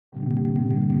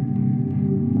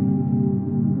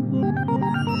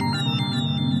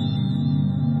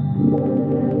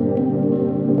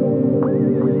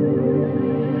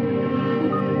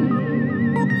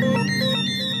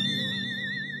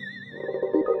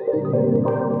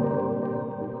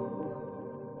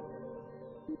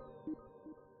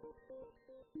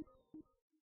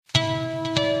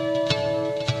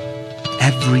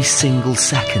Every single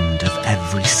second of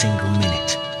every single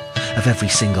minute, of every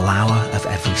single hour, of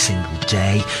every single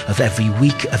day, of every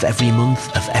week, of every month,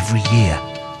 of every year,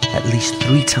 at least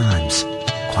 3 times,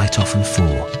 quite often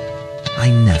 4, I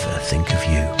never think of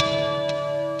you.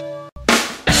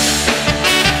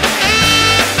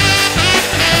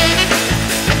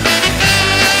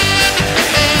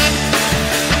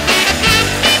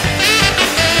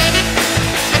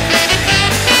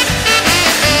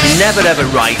 You never ever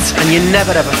write and you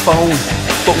never ever phone,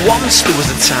 but once there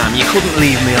was a time you couldn't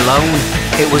leave me alone.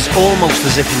 It was almost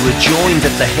as if we were joined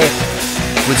at the hip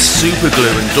with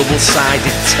superglue and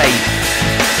double-sided tape.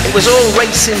 It was all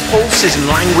racing pulses and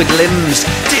languid limbs,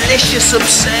 delicious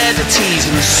absurdities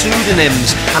and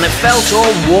pseudonyms, and it felt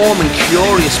all warm and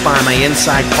curious by my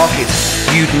inside pocket.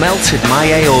 You'd melted my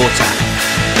aorta.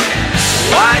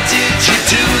 Why did you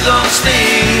do those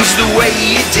things the way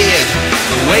you did,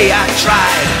 the way I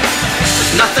tried?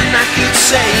 There's nothing I could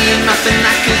say and nothing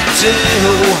I could do.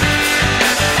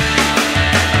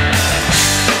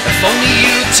 If only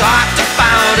you talked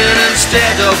about it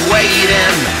instead of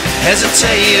waiting,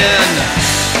 hesitating,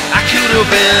 I could have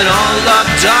been all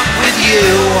locked up with you.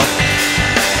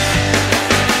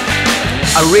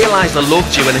 I realised I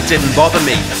loved you and it didn't bother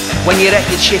me when you ate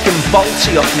your chicken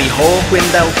balti off me Hawkwind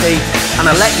LP, and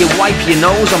I let you wipe your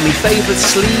nose on me favourite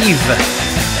sleeve,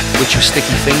 which was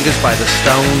Sticky Fingers by the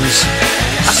Stones.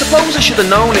 I suppose I should have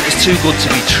known it was too good to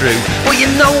be true, but you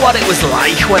know what it was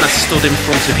like when I stood in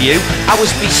front of you. I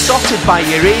was besotted by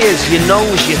your ears, your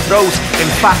nose, your throat. In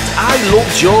fact, I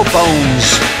loved your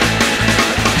bones.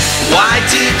 Why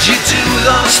did you do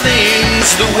those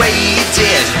things the way you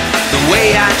did, the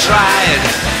way I tried?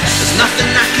 There's nothing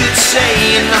I could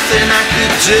say and nothing I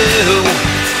could do.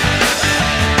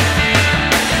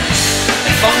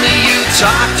 If only you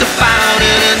talked about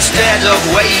it instead of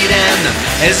waiting,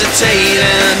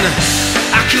 hesitating,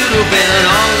 I could have been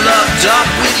all locked up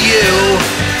with you.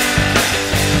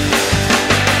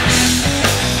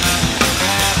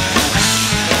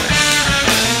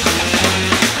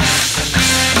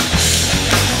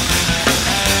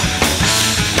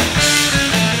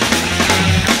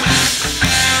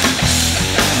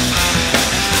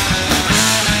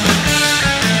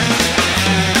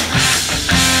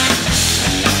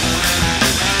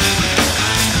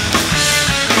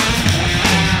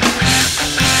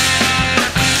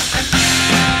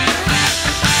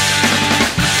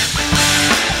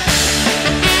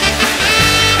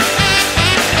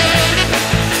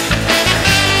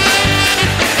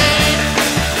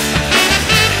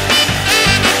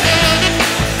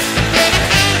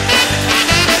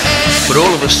 But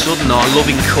all of a sudden our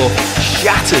loving cup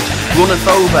shattered, runneth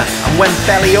over and went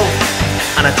belly up,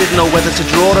 and I didn't know whether to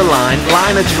draw a line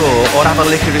a draw, or have a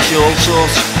licorice all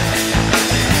sorts.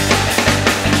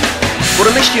 But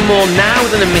I missed you more now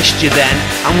than I missed you then,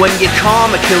 and when your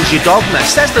karma kills your dogma,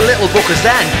 says the little book as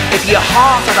then, if your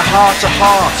heart had a heart to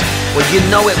heart, well you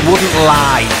know it wouldn't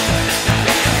lie.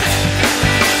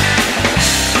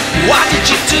 Why did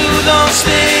you do those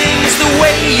things the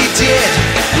way you did,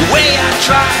 the way I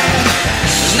tried?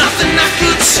 There's nothing I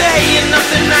could say and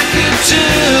nothing I could do.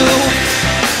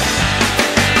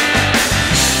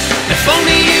 If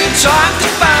only you talked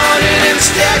about it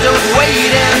instead of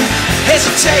waiting,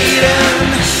 hesitating,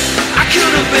 I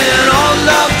could have been all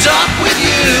loved up with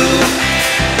you.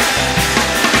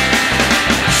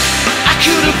 I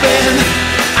could have been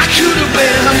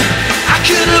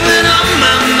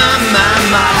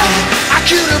on my. I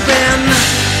could have been